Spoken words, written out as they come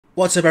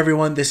What's up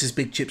everyone, this is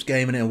Big Chips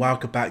Gaming and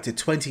welcome back to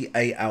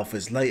 28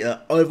 Alphas Later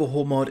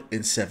Overhaul mod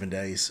in 7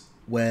 days,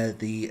 where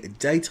the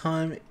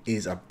daytime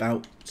is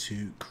about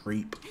to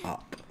creep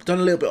up. Done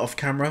a little bit off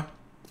camera,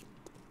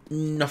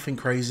 nothing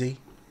crazy,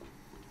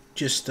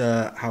 just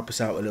help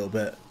us out a little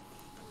bit.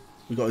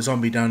 We've got a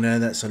zombie down there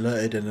that's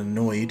alerted and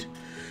annoyed,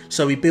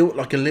 so we built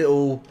like a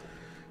little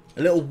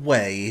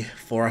way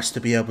for us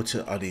to be able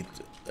to, I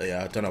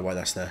don't know why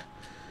that's there,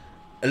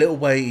 a little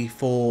way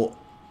for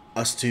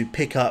us to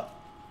pick up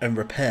and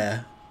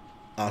repair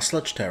our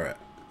sludge turret.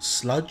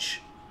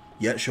 Sludge?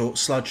 Yeah, sure,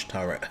 sludge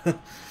turret.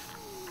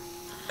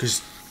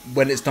 Because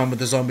when it's done with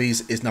the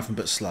zombies, it's nothing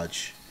but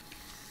sludge.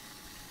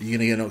 You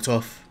gonna get knocked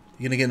off?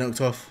 You gonna get knocked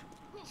off?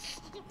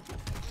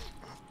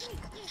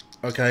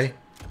 Okay.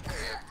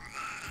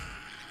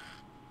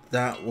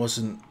 That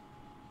wasn't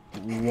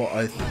what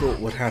I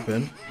thought would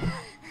happen.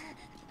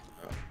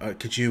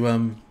 Could you,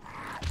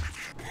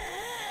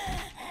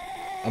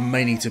 I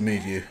may need to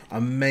move you. I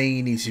may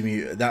need to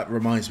move. That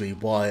reminds me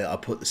why I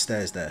put the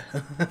stairs there.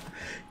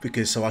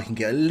 Because so I can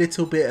get a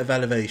little bit of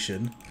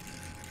elevation.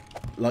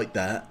 Like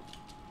that.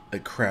 A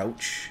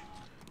crouch.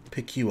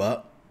 Pick you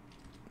up.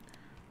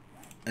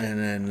 And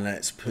then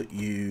let's put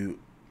you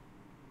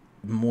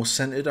more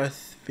centered, I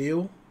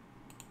feel.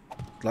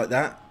 Like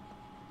that.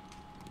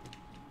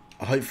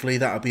 Hopefully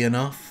that'll be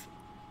enough.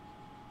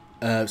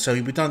 So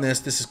we've done this.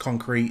 This is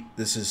concrete.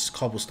 This is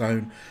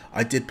cobblestone.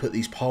 I did put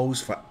these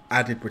poles for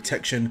added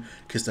protection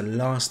because the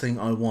last thing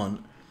I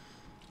want,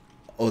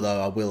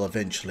 although I will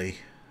eventually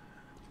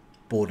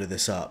border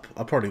this up.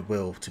 I probably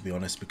will, to be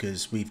honest,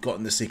 because we've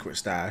gotten the secret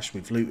stash.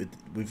 We've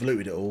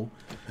looted it all.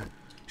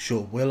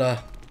 Sure,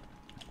 we'll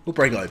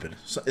break it open.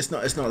 So it's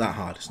not that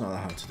hard. It's not that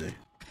hard to do.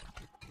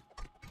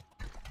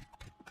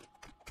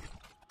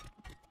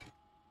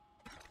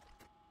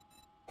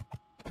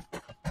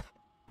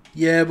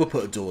 Yeah, we'll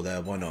put a door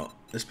there. Why not?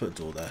 Let's put a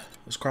door there.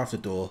 Let's craft a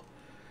door.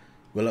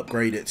 We'll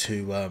upgrade it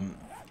to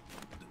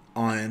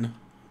iron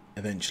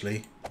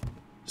eventually.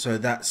 So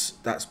that's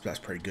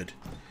pretty good.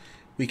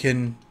 We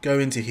can go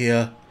into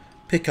here,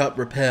 pick up,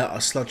 repair our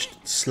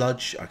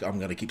sludge. I'm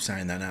gonna keep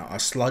saying that now. Our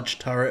sludge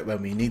turret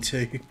when we need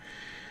to.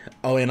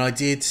 Oh, and I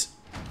did,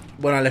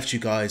 when I left you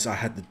guys, I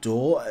had the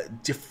door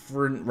at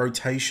different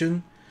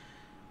rotation.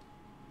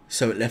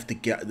 So it left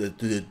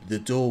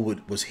the door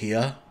was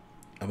here.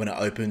 And when it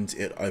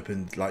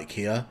opened like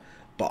here.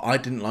 But I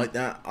didn't like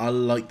that. I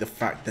like the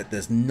fact that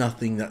there's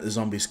nothing that the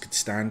zombies could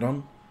stand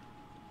on.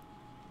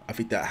 I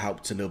think that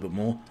helped a little bit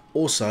more.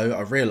 Also,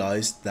 I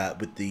realised that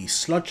with the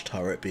sludge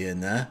turret being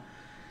there,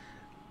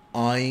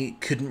 I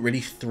couldn't really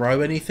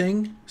throw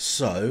anything.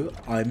 So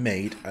I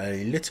made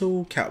a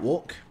little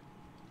catwalk.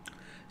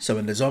 So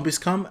when the zombies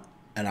come,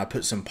 and I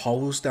put some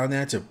poles down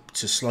there to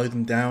slow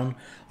them down.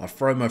 I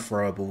throw my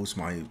throwables,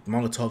 my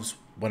molotovs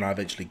when I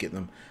eventually get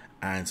them.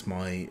 And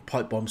my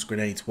pipe bombs,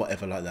 grenades,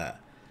 whatever like that.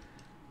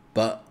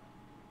 But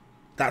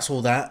that's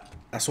all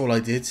that's all I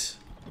did.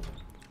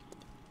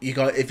 You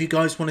guys, if you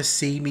guys want to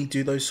see me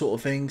do those sort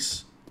of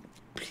things,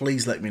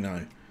 please let me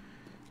know,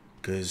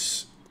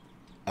 because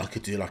I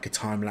could do like a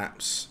time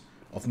lapse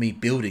of me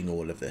building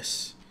all of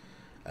this,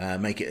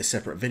 make it a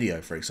separate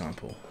video, for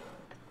example.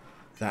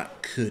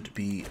 That could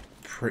be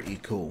pretty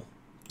cool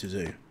to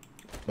do,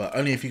 but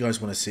only if you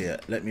guys want to see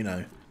it. Let me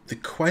know. The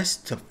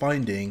quest to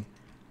finding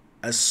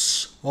a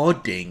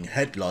sodding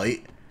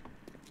headlight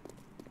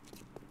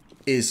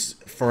is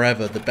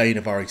forever the bane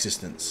of our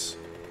existence.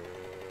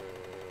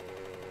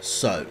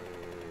 So,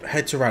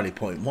 head to Rally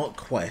Point. What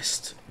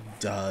quest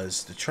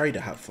does the trader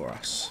have for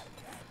us?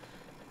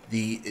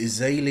 The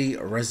Izali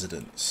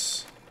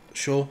residence.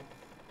 Sure.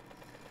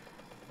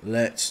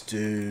 Let's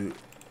do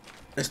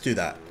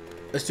that.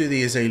 Let's do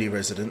the Izali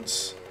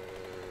residence.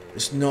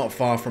 It's not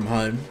far from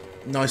home.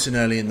 Nice and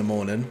early in the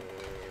morning.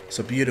 It's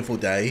a beautiful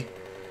day.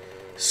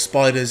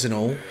 Spiders and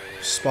all.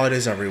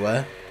 Spiders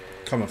everywhere.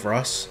 Coming for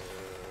us.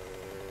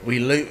 We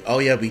loot. Oh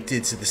yeah, we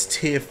did. So this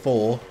tier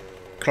 4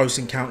 close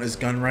encounters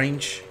gun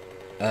range.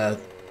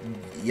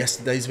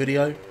 Yesterday's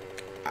video.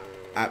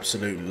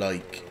 Absolute,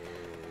 like,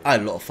 I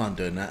had a lot of fun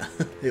doing that.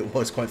 It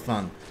was quite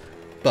fun.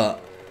 But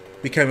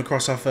we came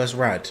across our first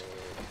rad.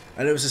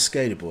 And it was a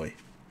skater boy.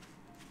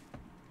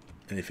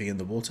 Anything in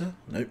the water?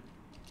 Nope.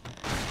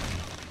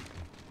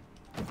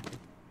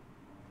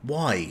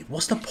 Why?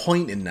 What's the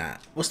point in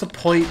that? What's the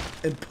point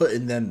in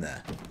putting them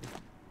there?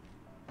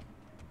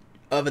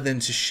 Other than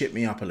to shit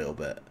me up a little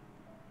bit.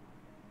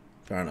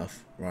 Fair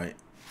enough. Right.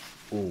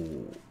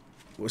 Ooh.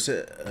 What's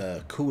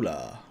it?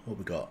 Cooler. What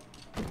we got?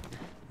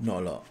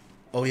 Not a lot.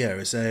 Oh yeah,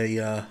 it's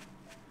a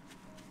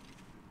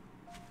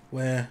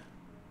where's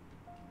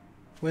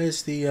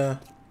the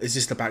is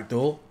this the back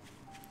door?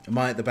 Am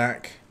I at the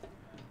back?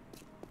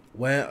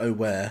 Where, oh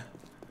where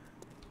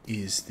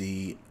is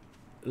the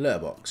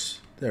letterbox?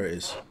 There it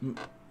is.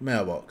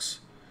 Mailbox.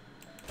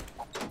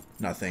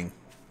 Nothing.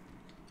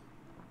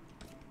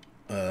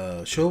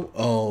 Sure.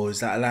 Oh, is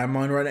that a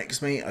landmine right next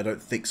to me? I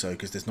don't think so,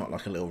 because there's not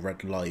like a little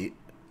red light.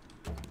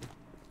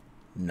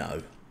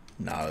 No.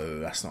 No,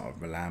 that's not a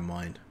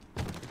landmine.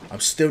 I'm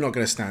still not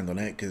going to stand on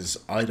it because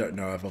I don't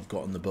know if I've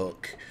gotten the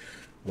book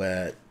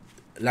where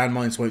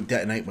landmines won't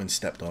detonate when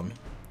stepped on.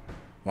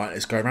 Right,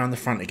 let's go around the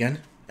front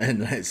again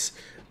and let's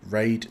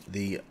raid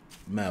the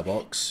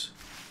mailbox.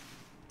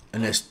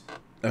 And let's...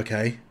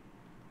 Okay.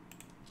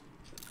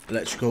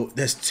 Electrical.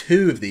 There's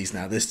 2 of these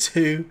now. There's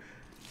 2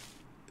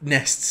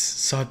 nests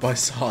side by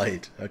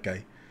side.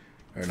 Okay.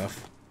 Fair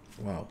enough.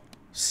 Wow.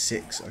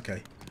 6.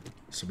 Okay.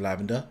 Some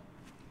lavender.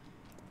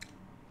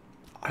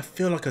 I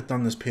feel like I've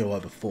done this POI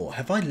before.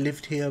 Have I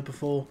lived here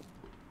before?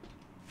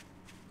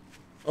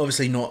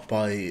 Obviously not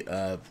by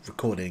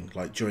recording,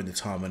 like during the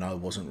time when I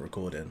wasn't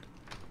recording.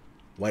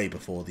 Way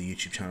before the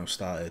YouTube channel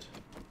started.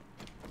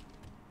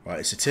 Right,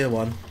 it's a tier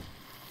 1.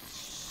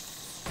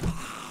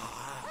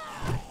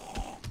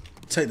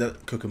 Take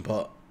that cooking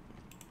pot.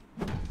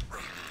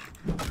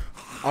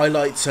 I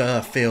like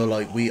to feel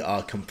like we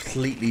are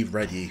completely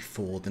ready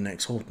for the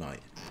next Horde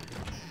night.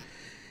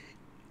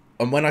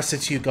 And when I said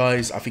to you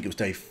guys, I think it was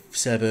day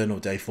 7 or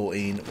day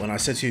 14, when I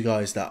said to you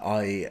guys that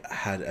I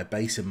had a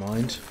base in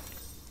mind.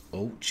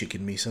 Oh,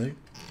 chicken miso.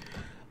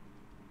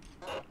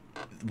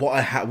 What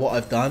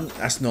I've done,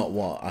 that's not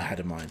what I had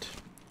in mind.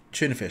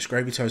 Tuna fish,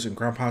 gravy toast and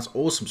grandpa's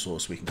awesome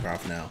sauce we can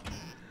craft now.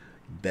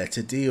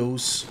 Better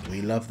deals.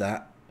 We love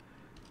that.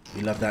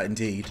 We love that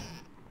indeed.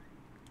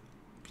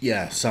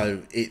 Yeah,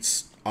 so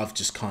I've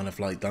just kind of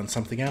like done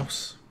something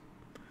else.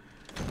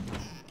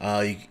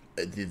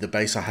 The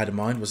base I had in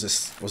mind was a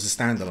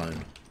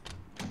standalone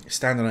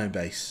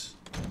base,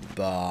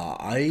 but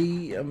I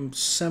am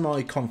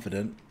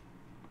semi-confident.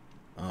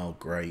 Oh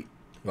great!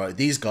 Right,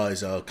 these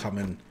guys are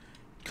coming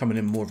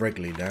in more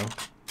regularly now.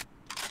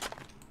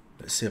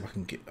 Let's see if I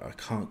can get. I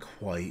can't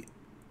quite.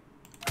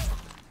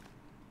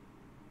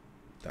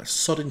 That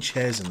sodden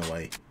chair's in the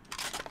way.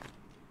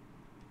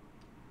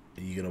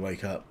 Are you gonna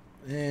wake up?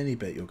 Any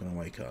bit you're gonna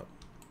wake up.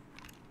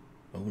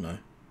 Oh no.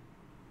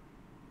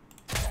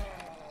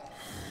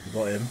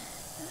 Got him.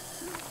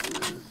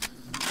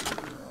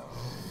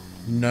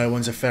 No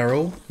one's a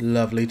feral.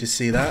 Lovely to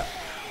see that.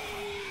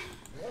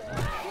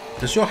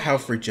 Does your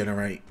health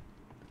regenerate?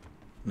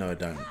 No, it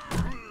don't.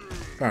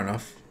 Fair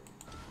enough.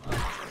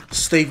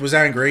 Steve was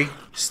angry.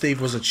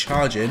 Steve was a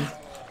charging.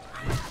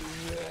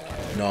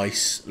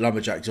 Nice.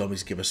 Lumberjack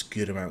zombies give us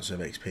good amounts of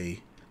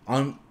XP.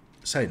 I'm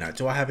saying that.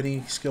 Do I have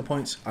any skill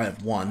points? I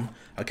have 1.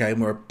 Okay,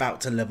 and we're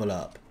about to level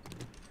up.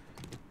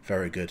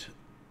 Very good.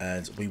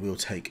 And we will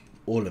take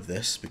all of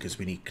this because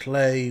we need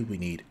clay, we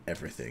need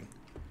everything.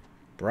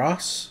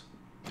 Brass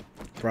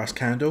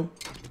candle.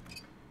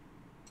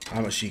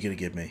 How much are you gonna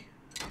give me?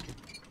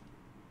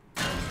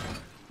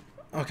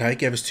 Okay,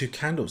 gave us 2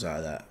 candles out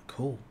of that.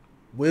 Cool.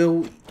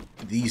 Will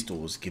these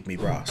doors give me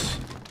brass?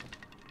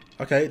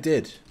 Okay, it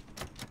did.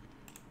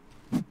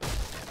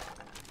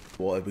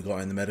 What have we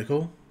got in the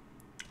medical?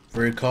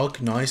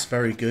 Recog, nice,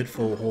 very good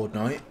for Horde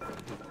night.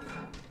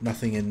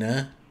 Nothing in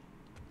there.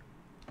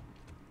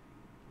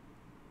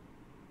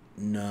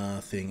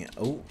 Nothing.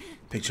 Oh,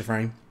 picture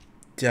frame.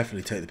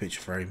 Definitely take the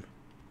picture frame.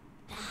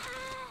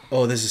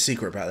 Oh, there's a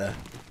secret back there.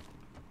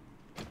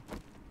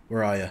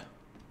 Where are you?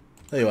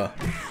 There you are.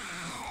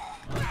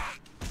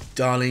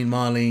 Darlene,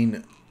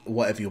 Marlene,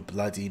 whatever your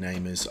bloody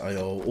name is.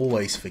 I'll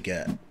always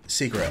forget.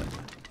 Secret.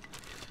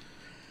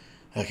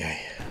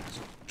 Okay.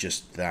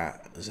 Just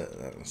that. That's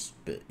a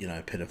bit, you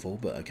know, pitiful,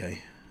 but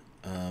okay.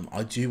 I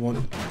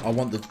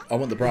want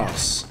the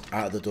brass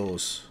out of the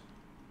doors.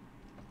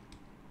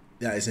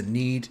 That is a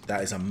need.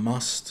 That is a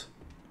must.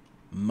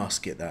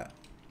 Must get that.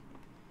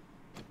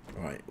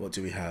 Right, what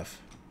do we have?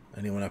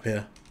 Anyone up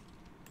here?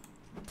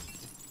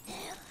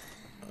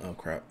 Oh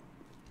crap.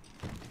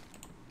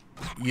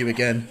 You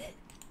again.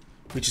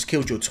 We just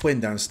killed your twin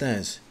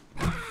downstairs.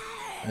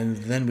 And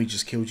then we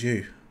just killed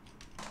you.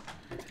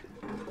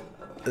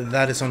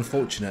 That is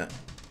unfortunate.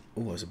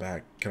 Oh, there's a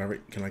bag.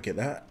 Can I get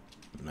that?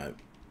 No.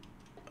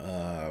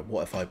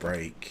 What if I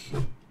break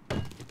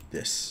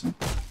this?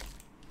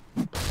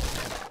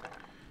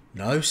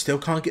 No, still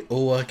can't get...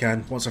 Oh, I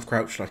can. Once I've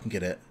crouched, I can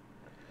get it.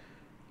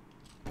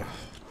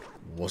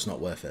 Was not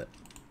worth it.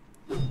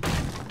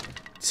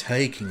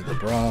 Taking the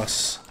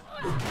brass.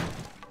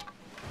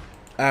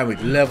 And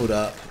we've leveled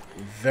up.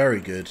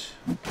 Very good.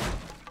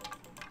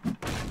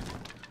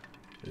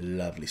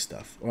 Lovely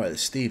stuff. Alright,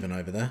 there's Stephen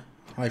over there.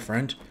 Hi,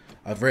 friend.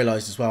 I've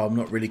realised as well I'm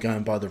not really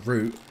going by the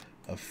route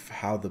of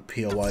how the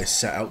POI is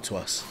set out to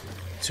us.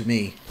 To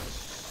me.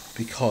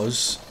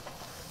 Because...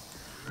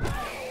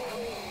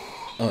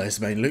 Oh, there's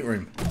the main loot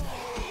room.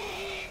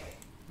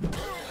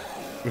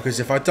 Because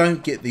if I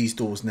don't get these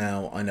doors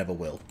now, I never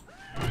will.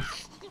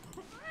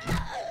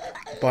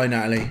 Bye,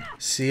 Natalie.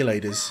 See you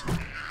laters.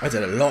 I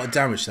did a lot of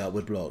damage to that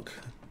wood block.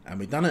 And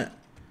we've done it.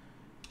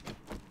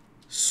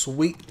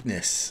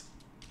 Sweetness.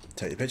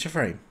 Take the picture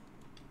frame.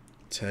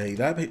 Take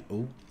that bit.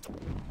 Oh,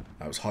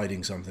 that was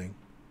hiding something.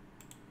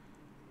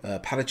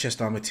 Padded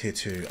chest armor tier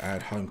 2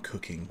 and home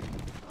cooking.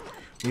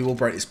 We will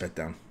break this bed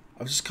down.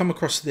 I've just come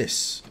across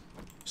this.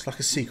 It's like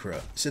a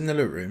secret. It's in the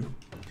loot room.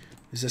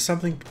 Is there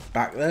something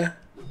back there?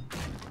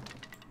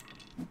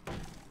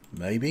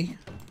 Maybe.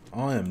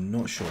 I am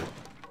not sure.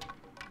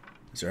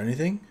 Is there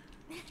anything?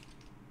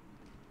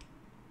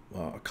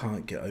 Well, I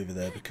can't get over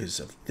there because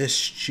of this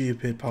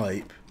stupid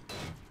pipe.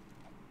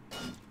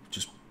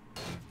 Just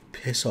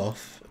piss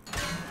off,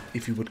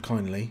 if you would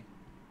kindly.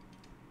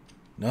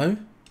 No?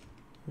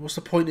 What's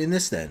the point in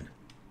this then?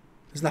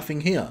 There's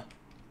nothing here.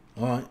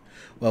 Alright.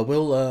 Well,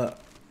 we'll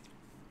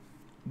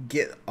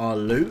get our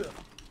loot.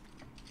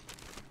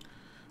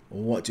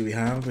 What do we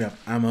have? We have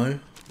ammo.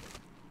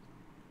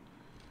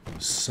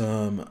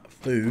 Some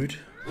food.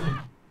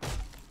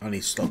 I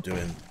need to stop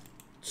doing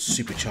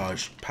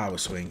supercharged power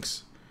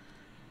swings.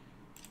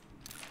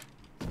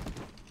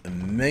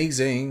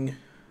 Amazing.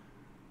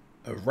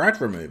 A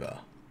rad remover.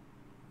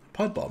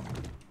 Pipe bomb.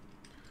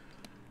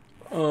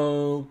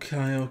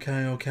 Okay.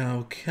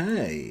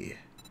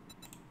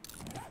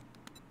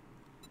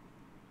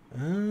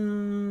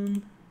 No.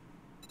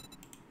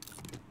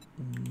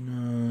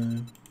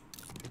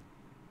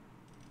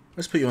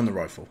 Let's put you on the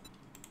rifle.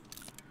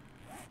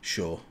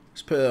 Sure.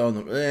 Let's put it on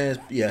the...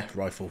 yeah,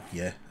 rifle.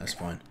 Yeah, that's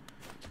fine.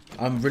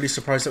 I'm really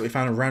surprised that we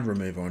found a rad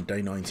remover on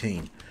day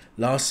 19.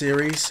 Last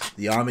series,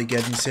 the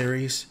Armageddon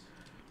series,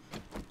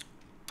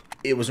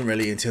 it wasn't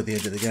really until the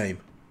end of the game.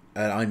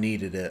 And I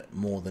needed it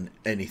more than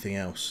anything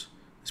else.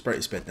 Let's break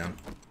this bed down.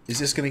 Is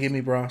this going to give me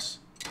brass?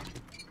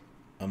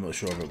 I'm not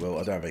sure if it will.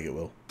 I don't think it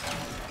will.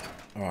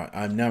 Alright,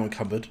 I'm now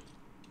encumbered.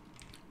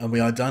 And we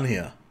are done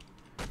here.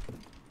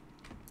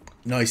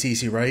 Nice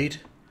easy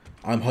raid.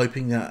 I'm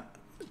hoping that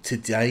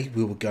today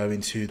we will go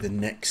into the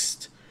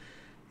next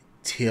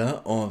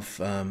tier of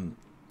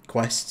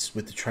quests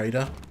with the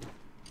trader.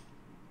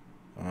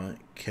 Alright,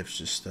 Kev's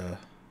just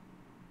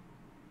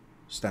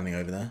standing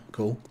over there.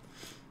 Cool.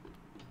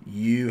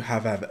 You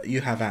have at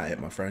it,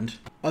 my friend.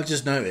 I've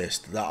just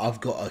noticed that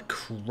I've got a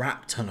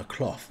crap ton of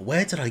cloth.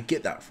 Where did I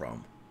get that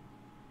from?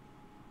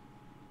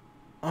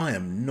 I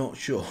am not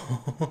sure.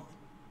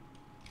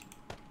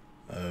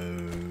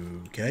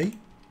 Okay.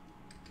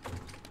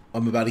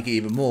 I'm about to get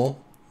even more.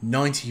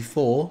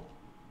 94.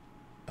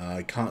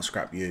 I can't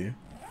scrap you.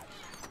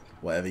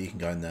 Whatever, you can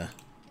go in there.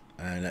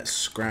 And let's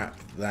scrap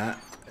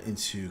that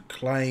into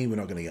clay. We're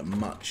not going to get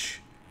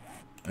much.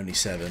 Only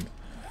 7.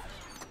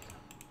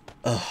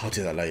 Oh, I'll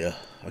do that later.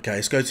 Okay,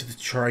 let's go to the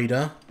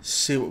trader.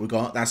 See what we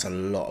got. That's a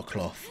lot of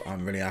cloth.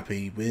 I'm really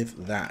happy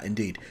with that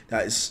indeed.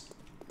 That is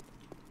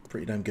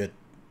pretty damn good.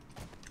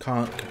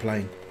 Can't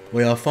complain.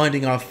 We are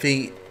finding our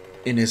feet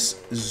in this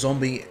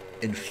zombie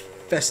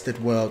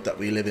infested world that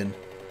we live in.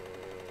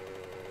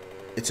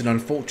 It's an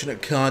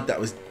unfortunate card that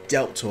was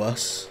dealt to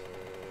us.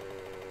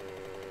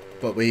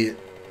 But we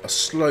are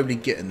slowly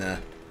getting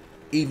there.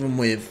 Even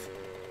with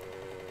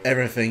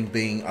everything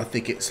being, I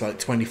think it's like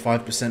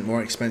 25%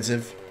 more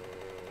expensive.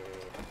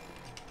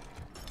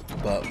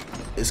 But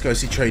let's go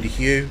see Trader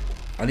Hugh.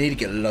 I need to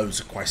get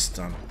loads of quests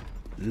done.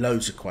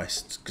 Loads of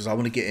quests. Because I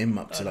want to get him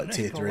up to like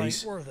tier 3s.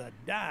 Ain't worth a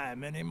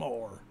dime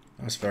anymore.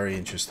 That's very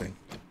interesting.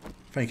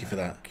 Thank you for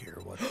that.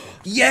 What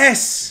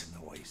Yes! in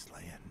the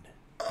wasteland.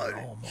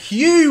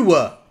 Hugh!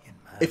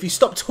 If you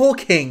stop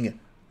talking.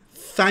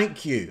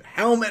 Thank you.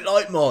 Helmet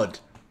light mod.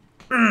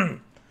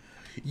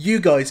 You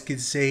guys can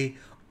see.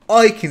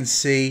 I can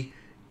see.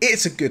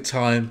 It's a good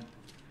time.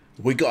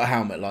 We got a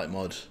helmet light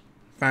mod.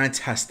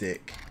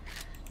 Fantastic.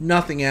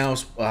 Nothing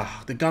else.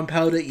 The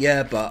gunpowder,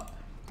 yeah, but...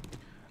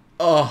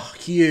 Oh,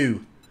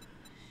 Hugh.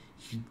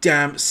 You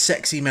damn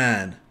sexy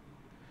man.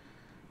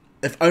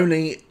 If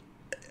only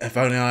I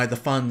had the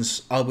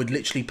funds, I would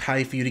literally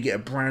pay for you to get a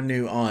brand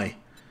new eye.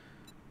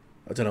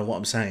 I don't know what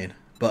I'm saying.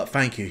 But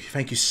thank you.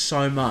 Thank you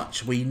so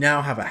much. We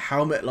now have a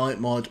helmet light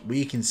mod.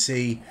 We can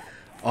see...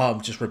 Oh,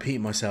 I'm just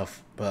repeating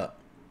myself. But...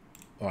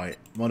 Alright.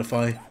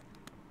 Modify.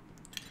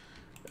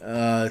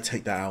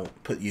 Take that out.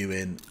 Put you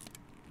in.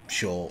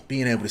 Sure.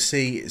 Being able to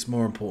see is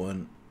more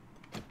important.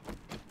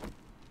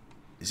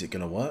 Is it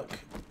going to work?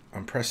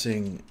 I'm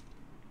pressing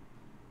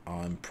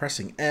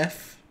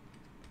F.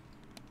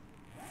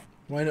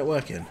 Why ain't it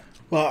working?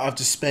 Well, I've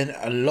just spent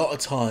a lot of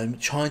time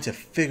trying to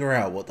figure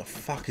out what the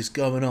fuck is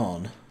going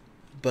on.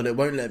 But it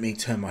won't let me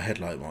turn my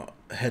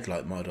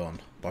headlight mode on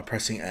by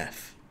pressing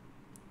F.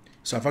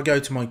 So if I go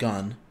to my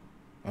gun,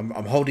 I'm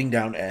holding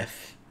down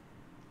F.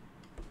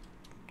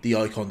 The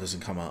icon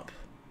doesn't come up.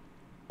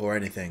 Or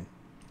anything.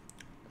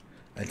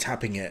 And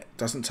tapping it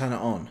doesn't turn it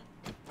on.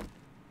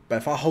 But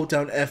if I hold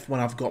down F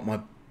when I've got my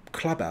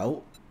club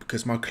out,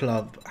 because my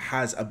club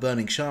has a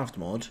burning shaft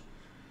mod,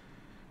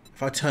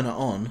 if I turn it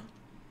on,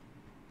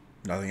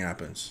 nothing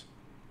happens.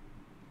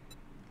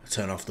 I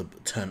turn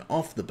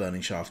off the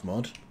burning shaft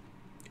mod,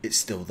 it's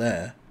still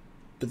there,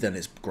 but then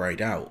it's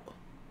greyed out.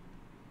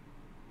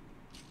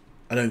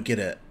 I don't get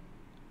it.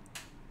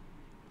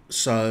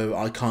 So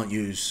I can't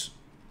use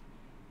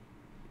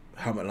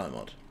helmet light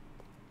mod.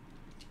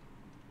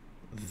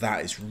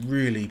 That is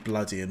really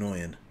bloody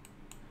annoying.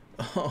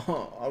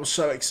 Oh, I was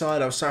so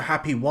excited. I was so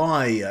happy.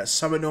 Why?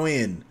 So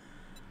annoying.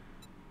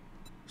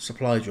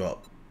 Supply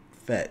drop.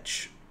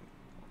 Fetch.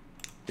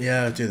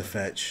 Yeah, I'll do the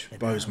fetch.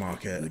 Bowes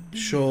market.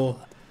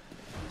 Sure.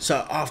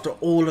 So after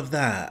all of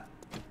that,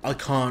 I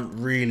can't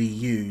really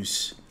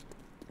use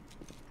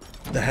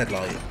the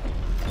headlight.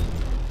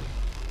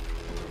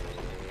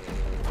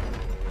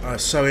 Oh,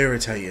 it's so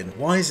irritating.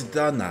 Why has it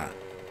done that?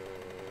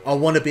 I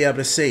want to be able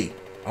to see.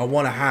 I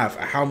want to have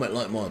a helmet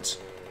light mod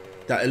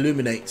that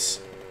illuminates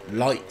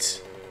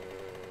light.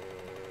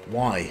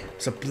 Why?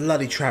 It's a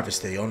bloody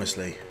travesty,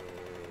 honestly.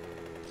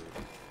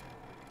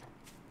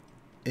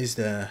 Is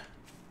there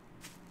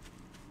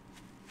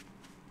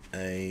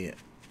a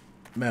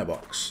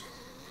mailbox?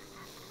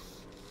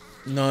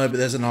 No, but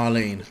there's an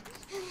Arlene.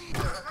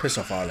 Piss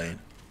off, Arlene.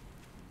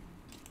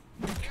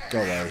 Go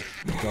away.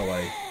 Go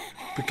away.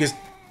 Because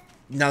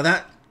now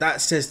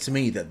that says to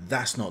me that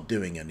that's not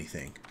doing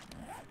anything.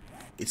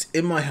 It's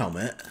in my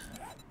helmet.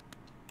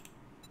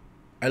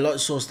 A light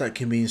source that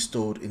can be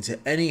installed into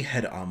any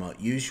head armor.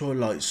 Use your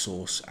light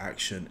source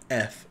action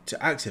F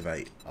to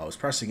activate. I was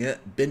pressing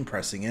it, been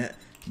pressing it,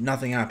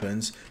 nothing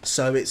happens,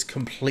 so it's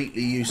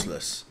completely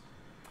useless.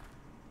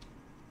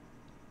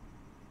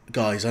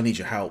 Guys, I need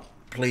your help,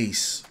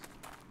 please.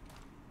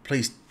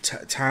 Please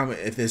tell me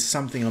if there's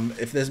something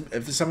if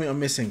there's something I'm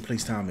missing.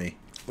 Please tell me.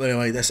 Well,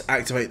 anyway, let's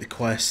activate the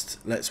quest.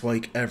 Let's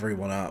wake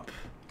everyone up.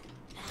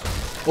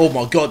 Oh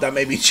my god, that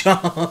made me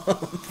jump.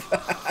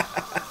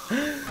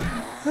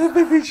 That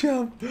made me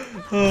jump.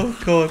 Oh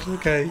god,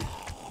 okay.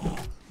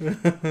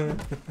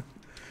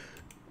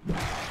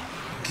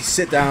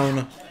 Sit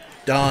down.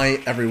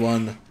 Die,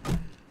 everyone.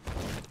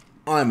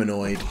 I'm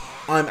annoyed.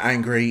 I'm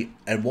angry.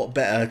 And what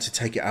better to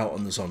take it out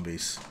on the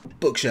zombies?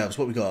 Bookshelves,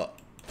 what we got?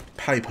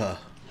 Paper.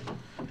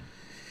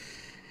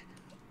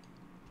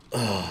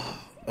 Oh,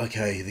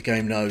 okay, the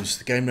game knows.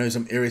 The game knows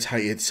I'm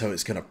irritated, so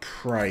it's going to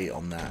prey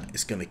on that.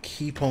 It's going to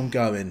keep on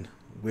going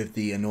with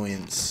the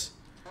annoyance.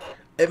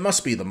 It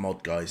must be the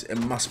mod, guys. It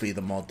must be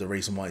the mod, the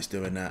reason why it's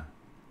doing that.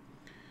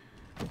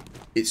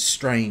 It's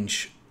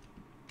strange.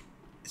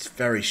 It's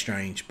very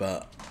strange,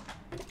 but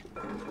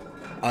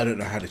I don't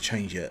know how to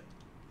change it.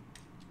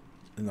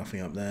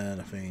 Nothing up there,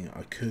 nothing.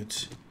 I could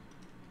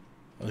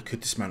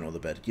dismantle the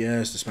bed.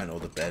 Yes, dismantle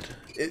the bed.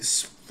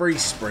 It's 3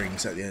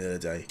 springs at the end of the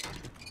day.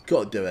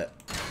 Got to do it.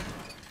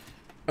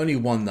 Only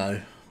one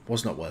though.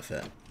 Was not worth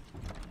it.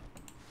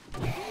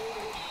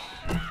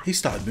 He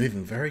started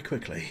moving very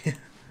quickly.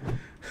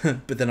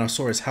 But then I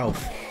saw his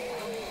health.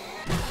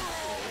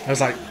 I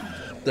was like,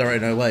 there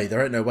ain't no way.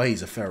 There ain't no way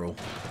he's a feral.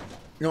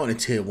 Not in a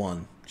tier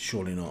 1.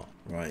 Surely not.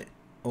 Right.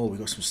 Oh, we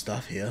got some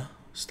stuff here.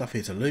 Stuff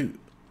here to loot.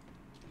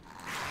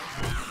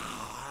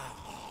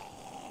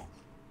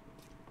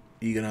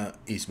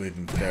 He's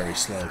moving very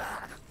slow.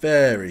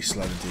 Very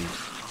slow indeed.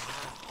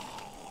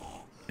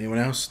 Anyone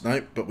else?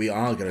 Nope, but we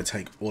are going to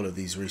take all of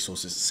these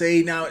resources.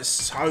 See, now it's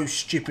so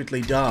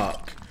stupidly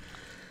dark.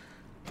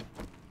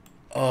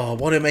 Oh, I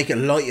want to make it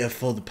lighter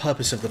for the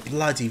purpose of the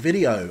bloody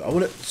video. I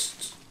want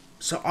it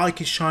so I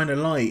can shine a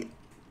light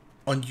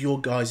on your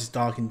guys'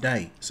 darkened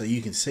day, so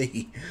you can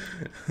see.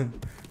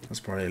 That's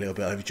probably a little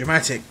bit over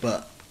dramatic,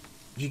 but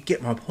you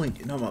get my point.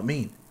 You know what I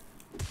mean?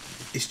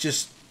 It's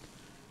just...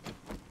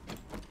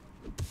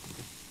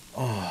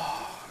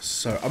 Oh,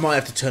 so I might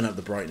have to turn up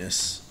the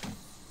brightness.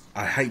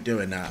 I hate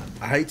doing that.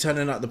 I hate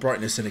turning up the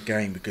brightness in a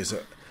game because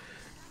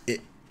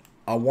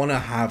I want to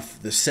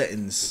have the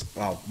settings,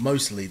 well,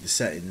 mostly the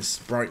settings,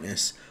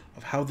 brightness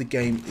of how the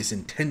game is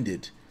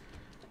intended.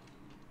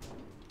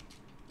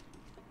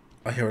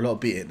 I hear a lot of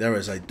beating. There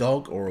is a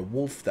dog or a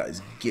wolf that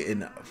is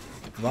getting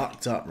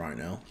fucked up right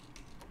now.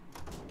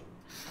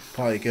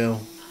 Party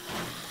girl.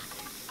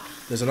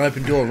 There's an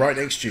open door right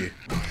next to you,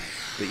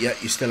 but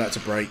yet you still had to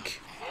break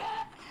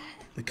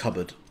the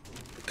cupboard.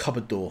 The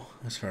cupboard door.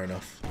 That's fair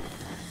enough.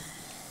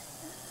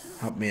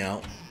 Help me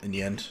out in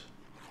the end.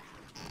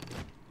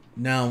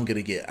 Now I'm going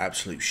to get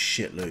absolute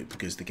shit loot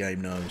because the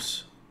game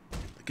knows.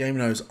 The game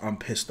knows I'm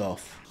pissed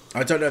off.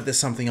 I don't know if there's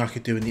something I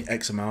could do in the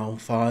XML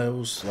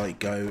files, like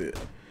go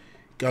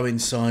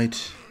inside.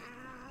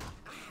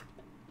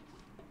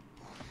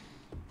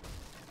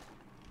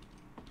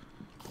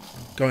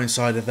 Go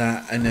inside of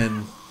that and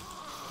then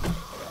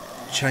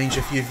change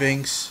a few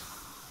things.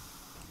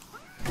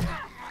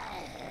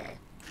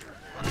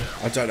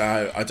 I don't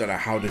know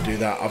how to do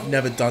that. I've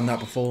never done that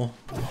before.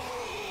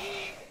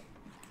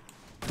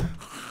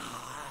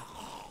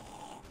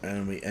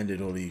 And we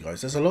ended all of you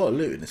guys. There's a lot of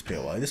loot in this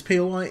POI. This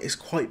POI is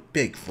quite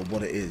big for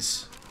what it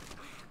is.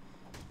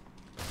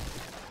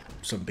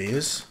 Some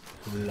beers.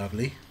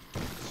 Lovely.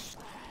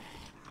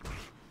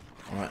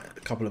 Alright, a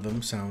couple of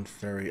them sound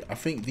very... I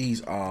think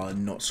these are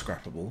not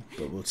scrappable,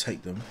 but we'll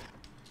take them.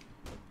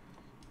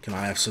 Can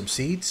I have some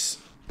seeds?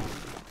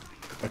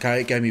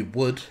 Okay, it gave me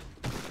wood.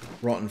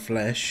 Rotten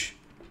flesh.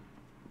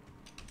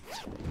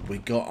 We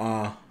got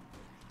our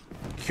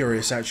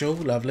curious satchel.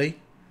 Lovely.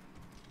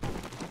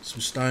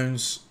 Some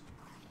stones.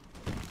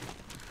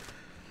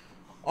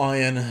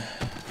 Iron.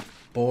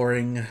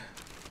 Boring.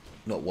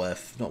 Not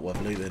worth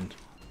looting.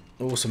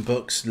 Oh, some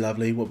books.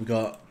 Lovely. What we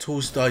got?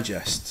 Tools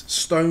Digest.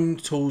 Stone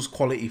Tools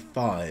Quality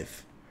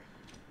 5.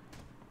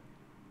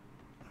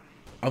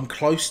 I'm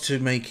close to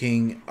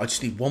making... I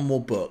just need one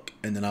more book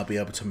and then I'll be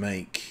able to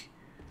make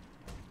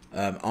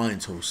iron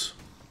tools.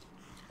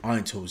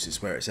 Iron tools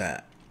is where it's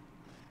at.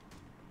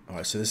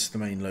 Alright, so this is the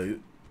main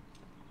loot.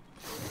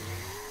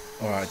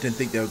 Alright, I didn't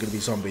think there were going to be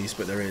zombies,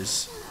 but there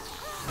is.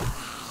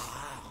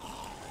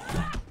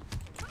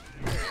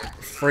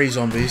 3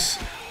 zombies.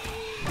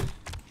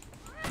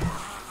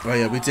 Oh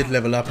yeah, we did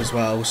level up as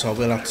well, so I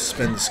will have to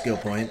spend the skill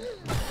point.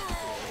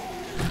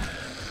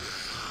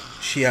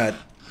 She had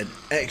an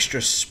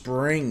extra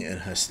spring in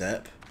her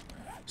step.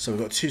 So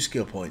we've got 2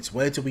 skill points.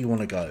 Where do we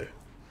want to go?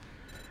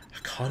 I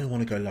kind of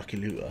want to go Lucky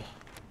Looter.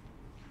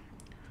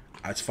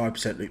 Adds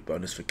 5% loot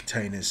bonus for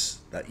containers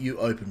that you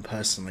open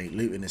personally.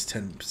 Looting is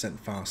 10%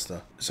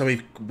 faster. So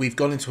we've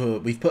gone into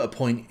we've put a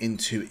point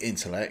into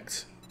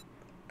intellect.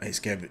 It's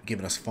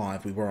given us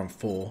 5. We were on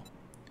 4.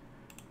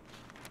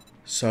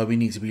 So we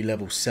need to be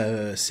level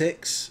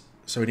 6.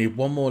 So we need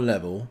 1 more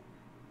level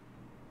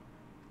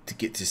to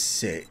get to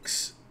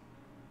 6.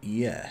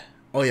 Yeah.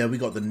 Oh yeah, we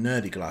got the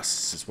nerdy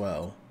glasses as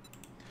well.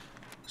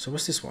 So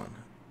what's this one?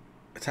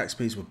 Attack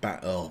speeds with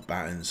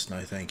battens.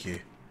 No, thank you.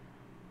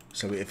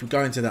 So if we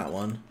go into that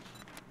one,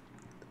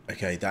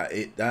 okay,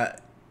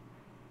 that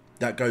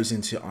goes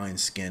into iron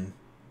skin.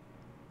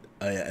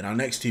 Oh yeah, and our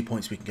next 2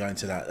 points we can go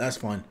into that. That's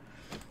fine.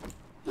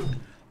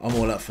 I'm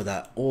all up for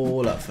that.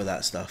 All up for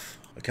that stuff.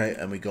 Okay,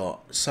 and we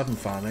got southern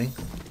farming.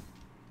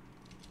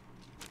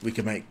 We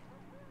can make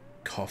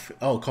coffee.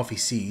 Oh, coffee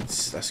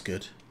seeds. That's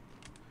good.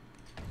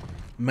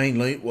 Main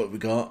loot. What we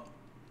got?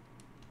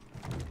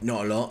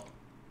 Not a lot.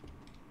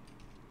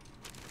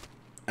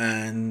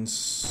 And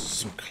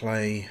some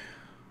clay.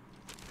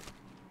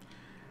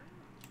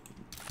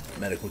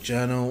 Medical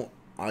journal.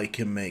 I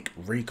can make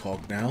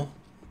recog now.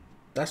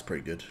 That's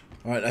pretty good.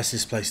 Alright, that's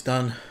this place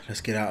done.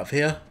 Let's get out of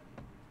here.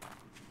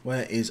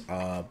 Where is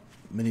our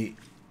mini...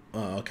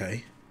 Oh,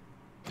 okay.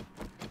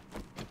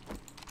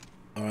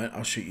 Alright,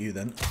 I'll shoot you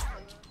then.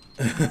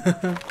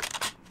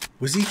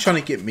 Was he trying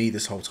to get me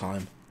this whole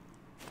time?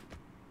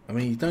 I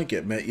mean,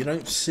 you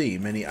don't see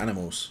many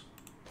animals.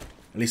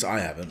 At least I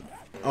haven't.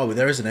 Oh,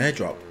 there is an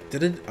airdrop.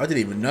 I didn't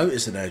even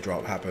notice an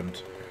airdrop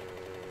happened.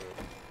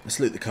 Let's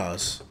loot the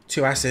cars.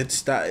 2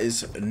 acids. That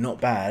is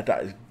not bad.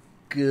 That is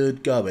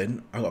good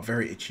going. I've got a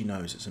very itchy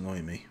nose. It's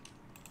annoying me.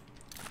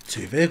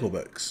 2 vehicle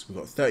books. We've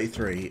got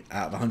 33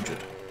 out of 100.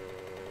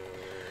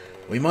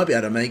 We might be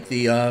able to make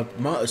the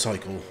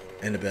motorcycle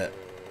in a bit.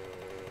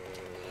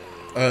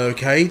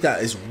 Okay,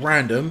 that is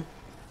random.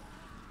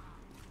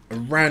 A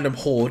random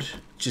horde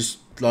just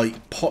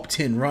like popped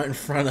in right in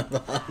front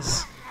of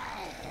us.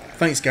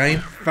 Thanks, game.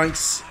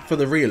 Thanks for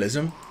the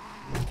realism.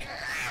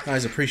 That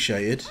is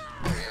appreciated.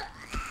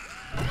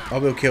 I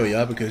will kill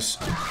you because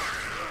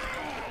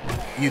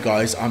you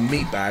guys are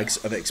meat bags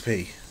of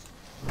XP.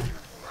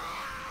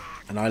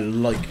 And I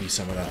like me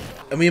some of that.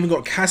 And we even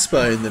got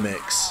Casper in the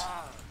mix.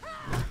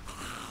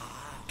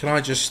 Can I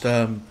just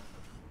Oh,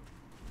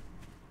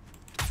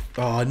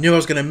 I knew I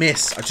was gonna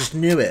miss. I just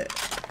knew it.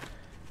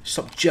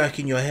 Stop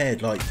jerking your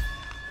head like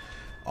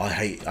I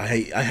hate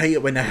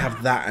it when they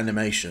have that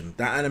animation.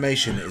 That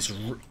animation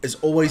has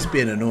always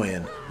been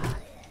annoying.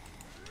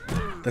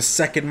 The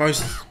second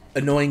most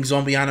annoying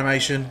zombie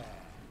animation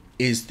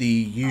is the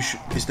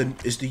usual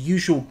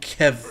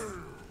Kev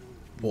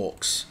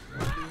walks.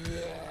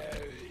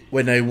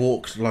 When they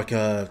walk like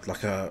a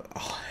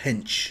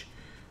hench,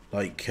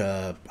 like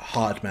a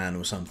hard man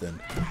or something.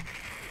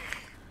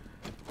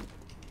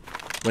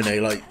 When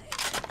they like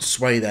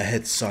sway their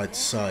heads side to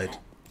side.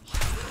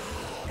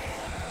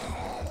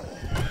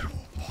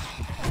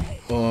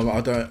 Oh,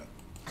 I don't.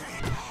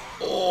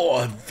 Oh,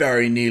 I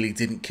very nearly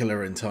didn't kill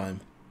her in time.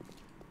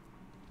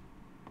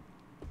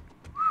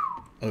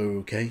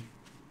 Okay,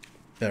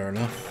 fair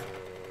enough.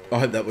 I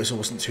hope that whistle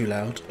wasn't too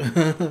loud.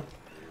 If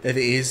it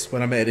is,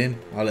 when I'm editing,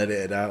 I'll edit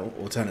it out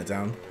or turn it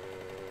down.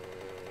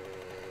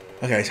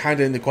 Okay, it's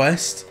hand in the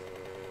quest.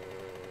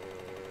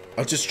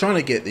 I was just trying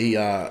to get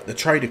the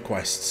trader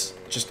quests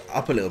just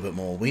up a little bit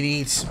more. We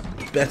need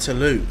better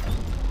loot.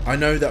 I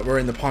know that we're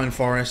in the Pine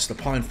Forest. The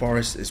Pine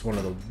Forest is one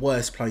of the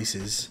worst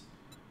places.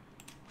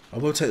 I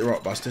will take the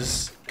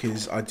Rockbusters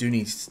because I do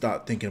need to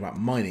start thinking about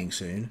mining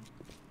soon.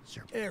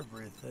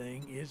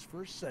 Everything is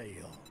for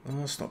sale.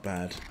 Oh, that's not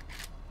bad.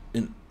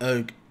 In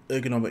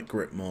ergonomic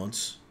grip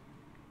mods.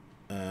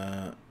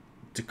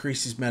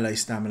 Decreases melee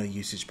stamina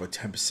usage by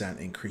 10%.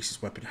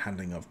 Increases weapon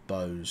handling of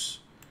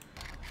bows.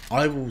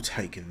 I will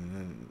take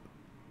them.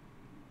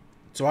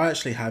 Do I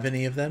actually have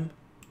any of them?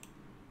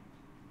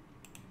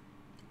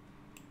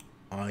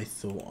 I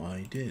thought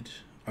I did.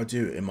 I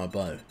do in my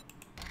bow.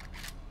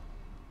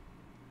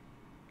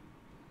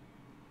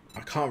 I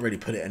can't really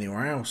put it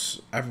anywhere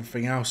else.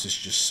 Everything else is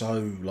just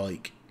so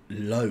like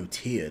low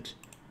tiered.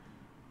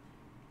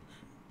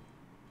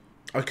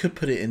 I could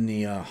put it in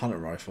the hunter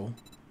rifle.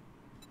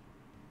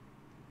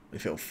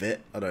 If it'll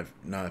fit. I don't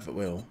know if it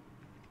will.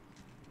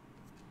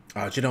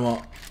 Do you know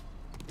what?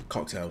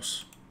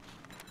 Cocktails.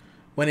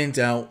 When in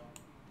doubt,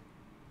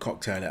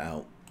 cocktail it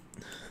out.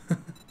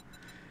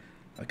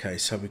 Okay,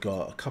 so we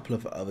got a couple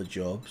of other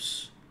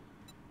jobs.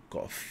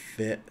 Got a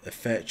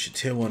fetch, a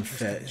tier 1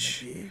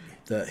 fetch.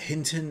 The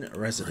Hinton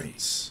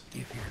Residence.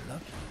 If you're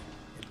lucky,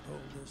 it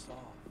pulled this off.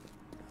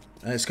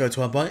 Let's go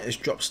to our bite. Let's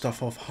drop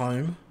stuff off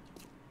home.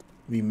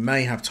 we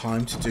may have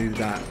time to do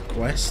that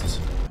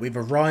quest. We've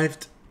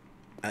arrived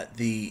at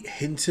the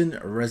Hinton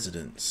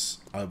residence.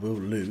 I will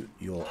loot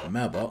your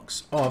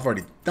mailbox. Oh, I've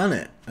already done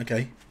it.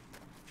 Okay.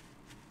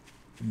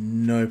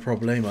 No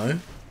problemo.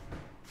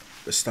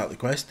 Let's start the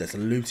quest. Let's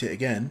loot it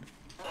again.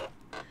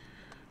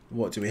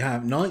 What do we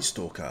have? Night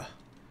Stalker.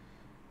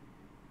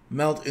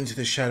 Melt into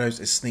the shadows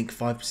and sneak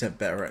 5%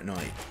 better at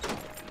night.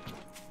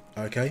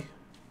 Okay.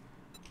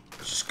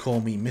 Just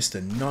call me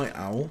Mr. Night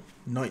Owl.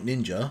 Night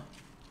Ninja.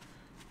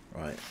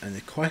 Right, and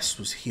the quest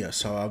was here,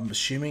 so I'm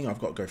assuming I've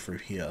got to go through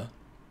here.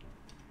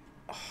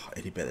 Oh,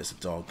 any bet there's a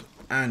dog.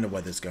 And the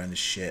weather's going to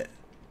shit.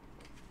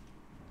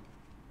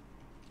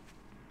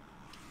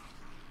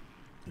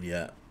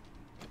 Yeah.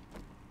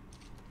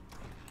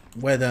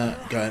 Weather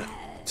going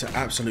to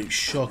absolute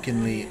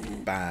shockingly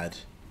bad.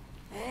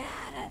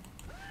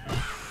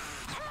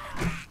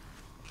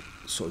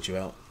 Sort you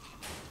out.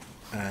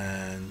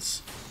 And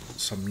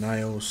some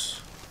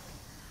nails.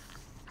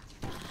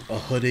 A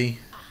hoodie.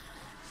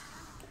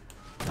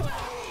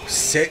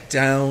 Sit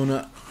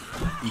down,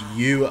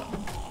 you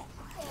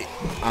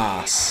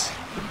ass.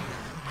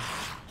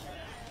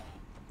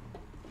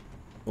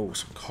 Oh,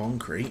 some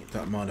concrete.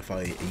 Don't mind if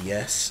I...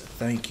 Yes,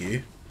 thank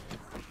you.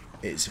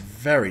 It's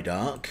very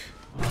dark.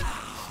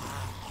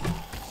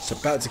 It's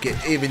about to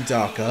get even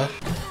darker.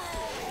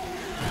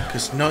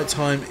 Because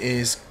nighttime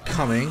is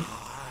coming.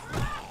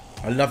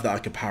 I love that I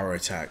can power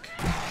attack.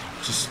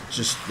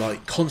 Just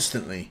like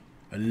constantly.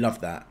 I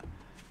love that.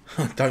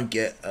 I don't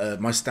get...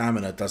 my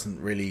stamina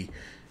doesn't really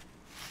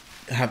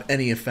have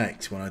any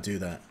effect when I do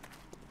that.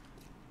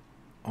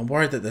 I'm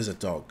worried that there's a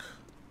dog.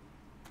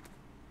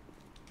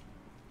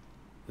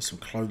 There's some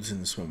clothes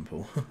in the swimming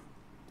pool.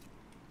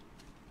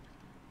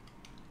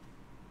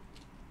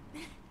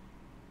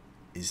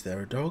 Is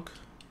there a dog?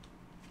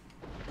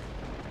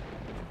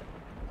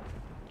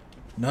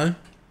 No?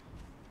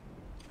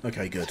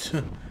 Okay, good.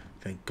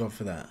 Thank God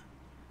for that.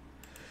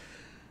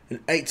 An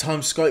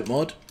 8x scope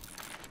mod.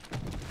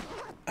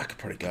 I could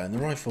probably go in the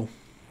rifle.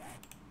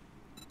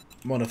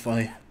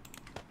 Modify.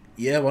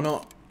 Yeah, why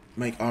not?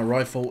 Make our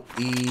rifle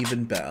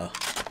even better.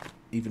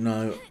 Even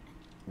though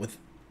with...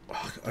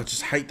 Oh, I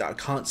just hate that I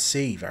can't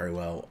see very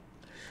well.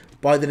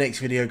 By the next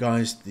video,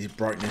 guys, the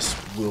brightness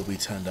will be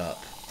turned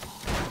up.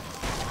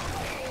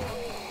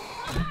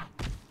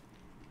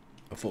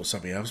 I thought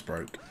something else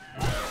broke.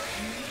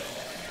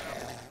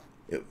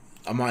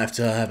 I might have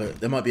to have a...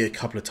 There might be a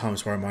couple of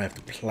times where I might have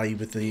to play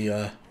with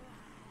the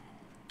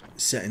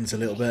settings a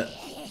little bit.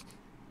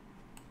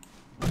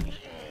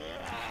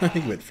 I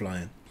think it went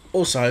flying.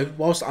 Also,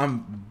 whilst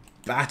I'm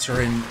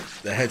battering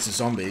the heads of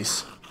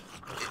zombies,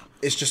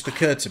 it's just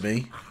occurred to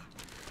me...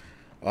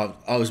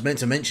 I was meant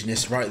to mention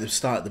this right at the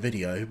start of the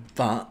video,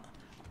 but...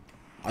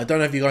 I don't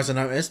know if you guys have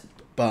noticed,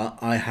 but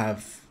I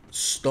have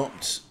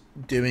stopped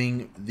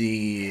doing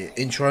the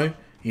intro,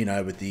 you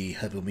know, with the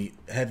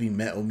heavy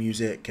metal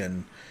music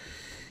and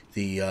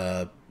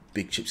the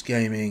Big Chips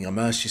Gaming,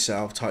 immerse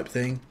yourself type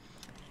thing,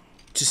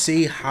 to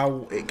see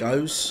how it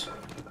goes.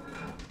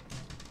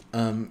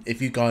 If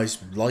you guys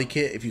like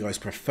it, if you guys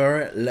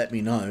prefer it, let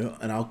me know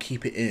and I'll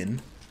keep it in.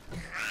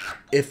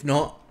 If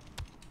not,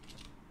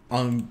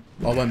 I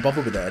won't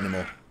bother with it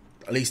anymore.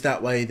 At least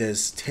that way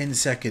there's 10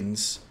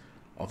 seconds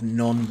of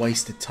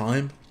non-wasted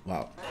time.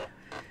 Wow.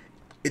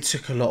 It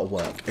took a lot of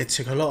work. It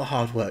took a lot of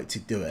hard work to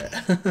do it.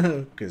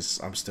 Because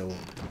I'm still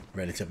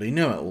relatively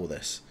new at all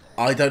this.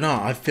 I don't know.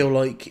 I feel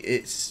like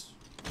it's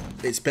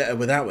better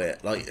without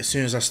it. Like, as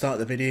soon as I start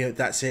the video,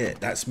 that's it.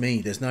 That's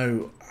me. There's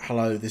no,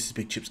 hello, this is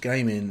Big Chips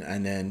Gaming,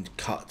 and then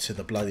cut to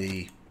the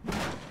bloody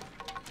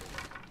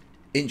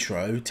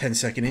intro,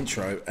 10-second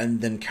intro,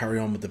 and then carry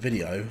on with the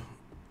video.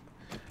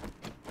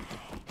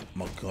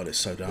 My God, it's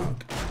so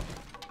dark.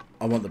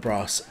 I want the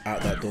brass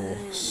out that door.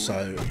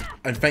 So,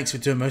 and thanks for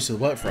doing most of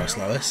the work for us,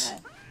 Lois.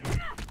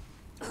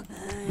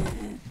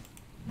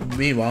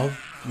 Meanwhile,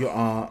 you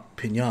are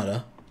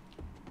pinata.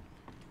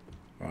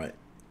 Right.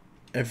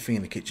 Everything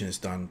in the kitchen is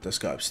done. Let's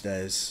go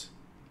upstairs.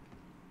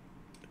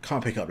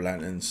 Can't pick up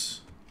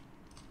lanterns.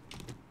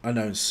 I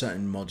know in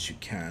certain mods you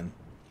can.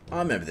 I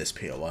remember this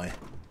POI.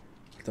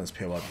 I've done this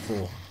POI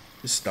before.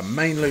 This is the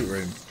main loot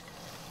room.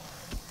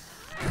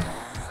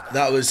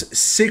 That was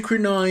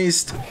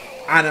synchronized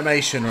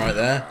animation right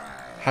there.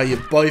 How you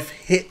both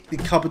hit the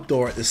cupboard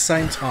door at the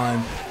same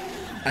time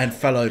and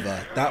fell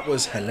over. That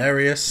was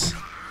hilarious.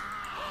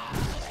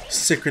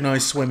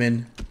 Synchronized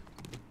swimming.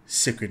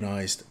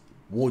 Synchronized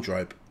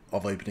wardrobe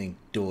of opening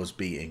doors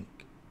beating.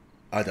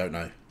 I don't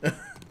know.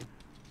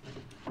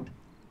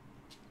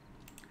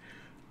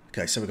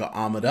 Okay, so we got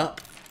armored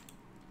up.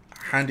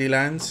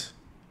 Handyland.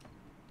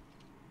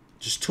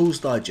 Just tools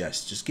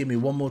digest. Just give me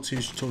one more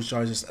tools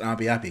digest and I'll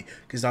be happy.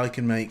 Because I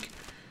can make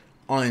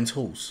iron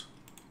tools.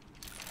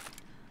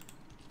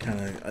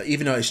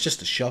 Even though it's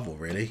just a shovel,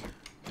 really.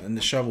 And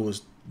the shovel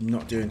is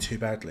not doing too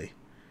badly.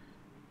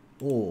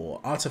 Oh,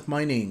 Art of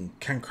Mining.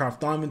 Can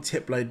craft diamond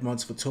tip blade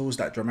mods for tools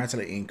that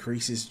dramatically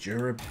increases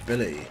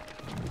durability.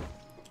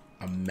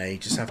 I may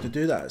just have to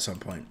do that at some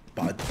point.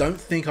 But I don't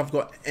think I've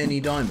got any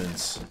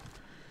diamonds.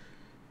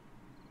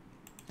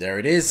 There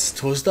it is.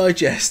 Tools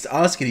Digest.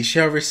 Asking he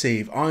shall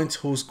receive. Iron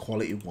Tools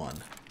Quality 1.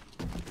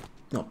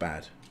 Not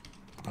bad.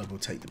 I will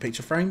take the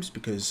picture frames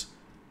because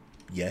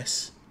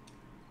yes.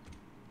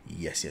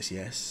 Yes, yes,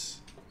 yes.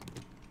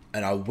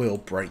 And I will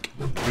break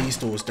these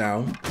doors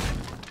down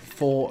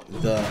for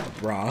the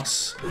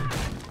brass.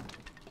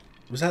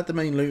 Was that the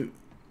main loot?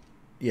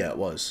 Yeah, it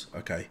was.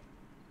 Okay.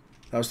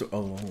 That was the...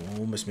 Oh, I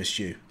almost missed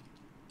you.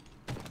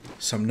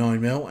 Some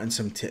 9mm and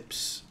some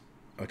tips.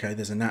 Okay,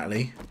 there's a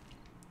Natalie.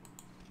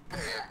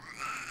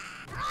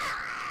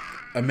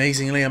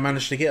 Amazingly, I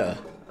managed to get her.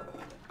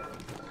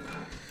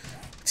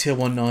 Tier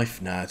 1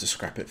 knife. Nah, just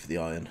scrap it for the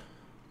iron.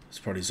 There's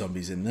probably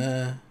zombies in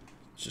there.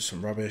 Just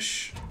some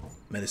rubbish.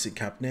 Medicine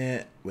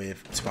cabinet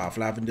with 12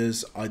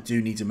 lavenders. I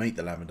do need to make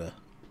the lavender.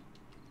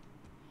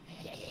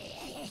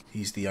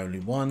 He's the only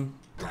one.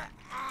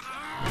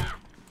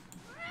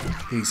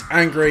 He's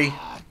angry.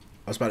 I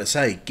was about to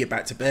say, get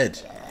back to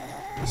bed.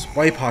 It's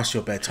way past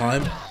your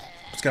bedtime.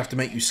 I'm just going to have to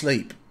make you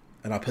sleep.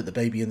 And I put the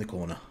baby in the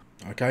corner.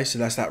 Okay, so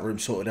that's that room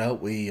sorted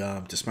out. We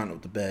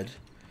dismantled the bed.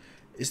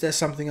 Is there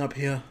something up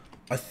here?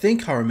 I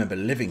think I remember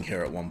living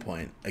here at one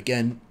point.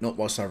 Again, not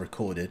whilst I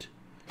recorded.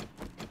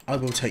 I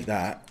will take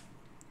that.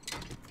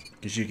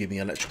 Because you give me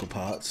electrical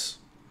parts.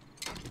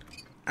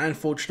 And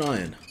forged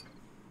iron.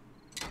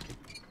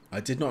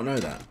 I did not know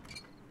that.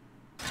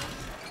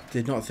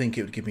 Did not think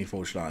it would give me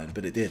forged iron,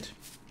 but it did.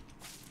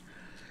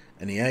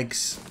 Any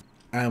eggs,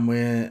 and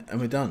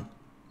we're done.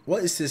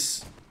 What is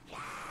this?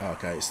 Oh,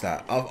 okay, it's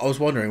that. I was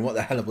wondering what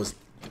the hell it was.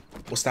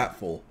 What's that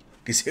for?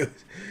 Because it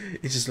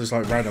just looks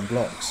like random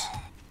blocks.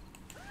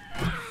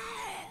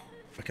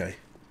 Okay.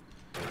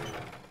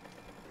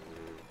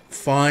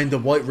 Find the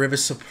White River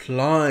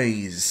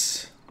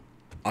supplies.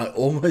 I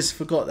almost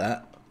forgot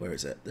that. Where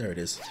is it? There it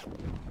is.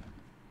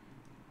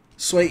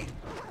 Sweet.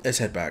 Let's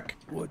head back.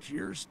 What's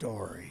your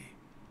story?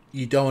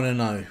 You don't want to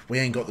know. We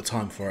ain't got the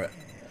time for it.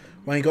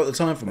 We ain't got the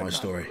time for my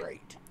story.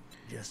 Great.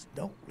 Just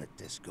don't let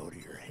this go to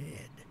your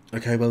head.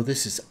 Okay, well,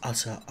 this is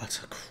utter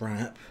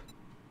crap.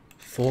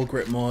 4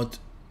 grip mod.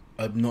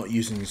 I'm not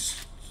using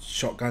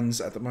shotguns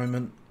at the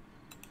moment.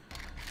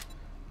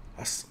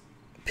 That's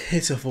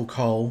pitiful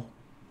coal.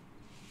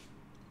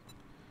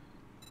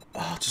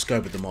 Oh, just go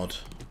with the mod.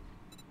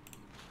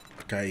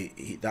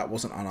 Okay, that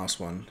wasn't on us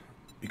one.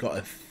 We got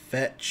a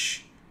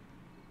fetch.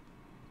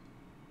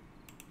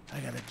 I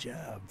got a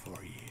job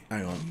for you.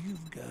 Hang on.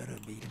 You've got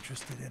to be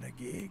interested in a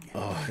gig.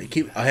 Oh,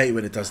 I hate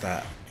when it does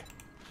that.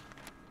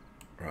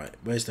 Right,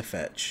 where's the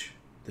fetch?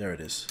 There it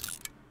is.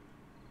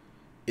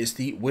 It's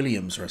the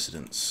Williams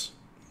residence.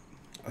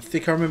 I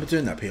think I remember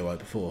doing that POI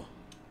before.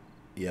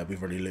 Yeah,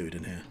 we've already looted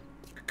in here.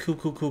 Cool,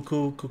 cool, cool,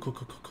 cool, cool, cool,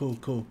 cool, cool,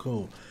 cool,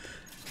 cool.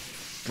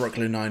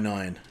 Brooklyn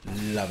 99.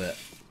 Love it.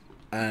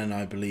 And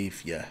I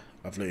believe, yeah,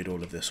 I've looted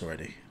all of this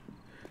already.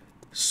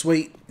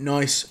 Sweet,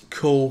 nice,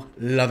 cool,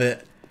 love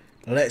it.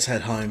 Let's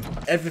head home.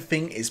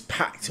 Everything is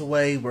packed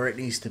away where it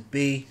needs to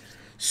be.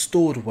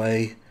 Stored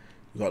away.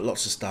 We've got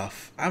lots of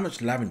stuff. How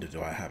much lavender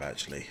do I have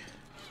actually?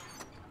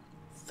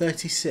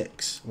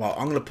 36. Well,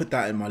 I'm going to put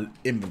that in my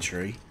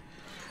inventory.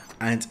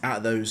 And out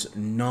of those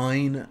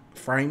 9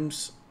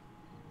 frames,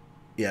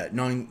 yeah,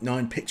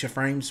 9 picture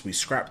frames, we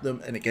scrapped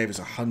them and it gave us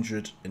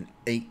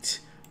 108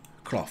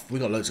 cloth. We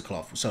got loads of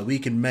cloth. So we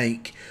can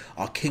make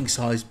our king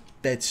size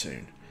bed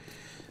soon.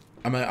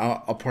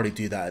 I'll probably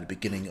do that at the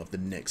beginning of the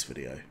next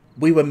video.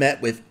 We were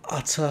met with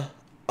utter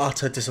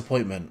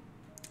disappointment.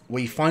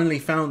 We finally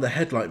found the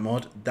headlight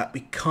mod that we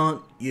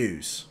can't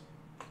use.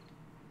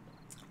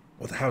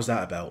 What the hell's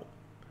that about?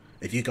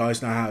 If you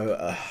guys know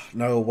how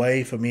know a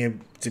way for me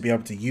to be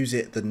able to use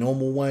it the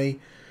normal way,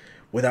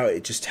 without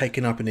it just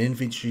taking up an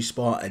inventory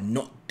spot and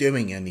not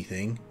doing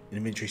anything, an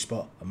inventory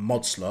spot, a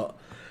mod slot,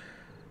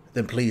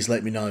 then please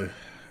let me know.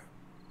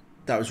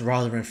 That was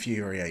rather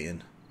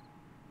infuriating.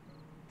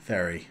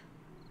 Very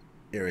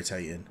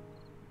irritating.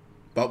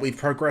 But we've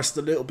progressed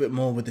a little bit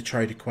more with the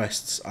trader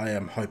quests. I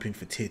am hoping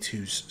for tier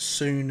 2s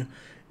soon.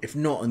 If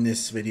not in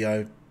this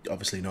video,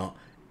 obviously not,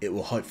 it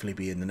will hopefully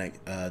be in the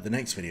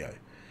next video.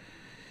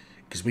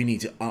 Because we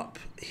need to up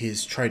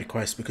his trader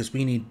quest because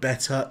we need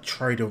better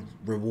trader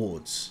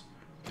rewards.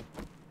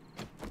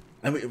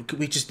 And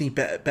we just need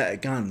better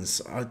guns.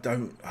 I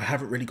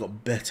haven't really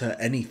got better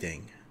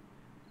anything.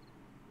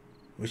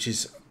 Which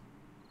is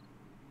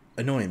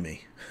annoying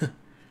me.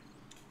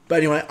 But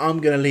anyway,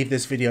 I'm going to leave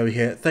this video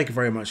here. Thank you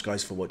very much,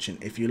 guys, for watching.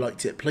 If you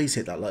liked it, please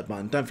hit that like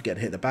button. Don't forget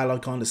to hit the bell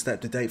icon to stay up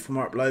to date for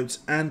more uploads.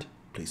 And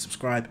please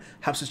subscribe.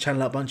 Helps the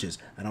channel out bunches.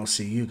 And I'll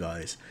see you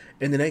guys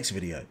in the next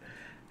video.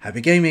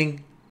 Happy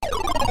gaming!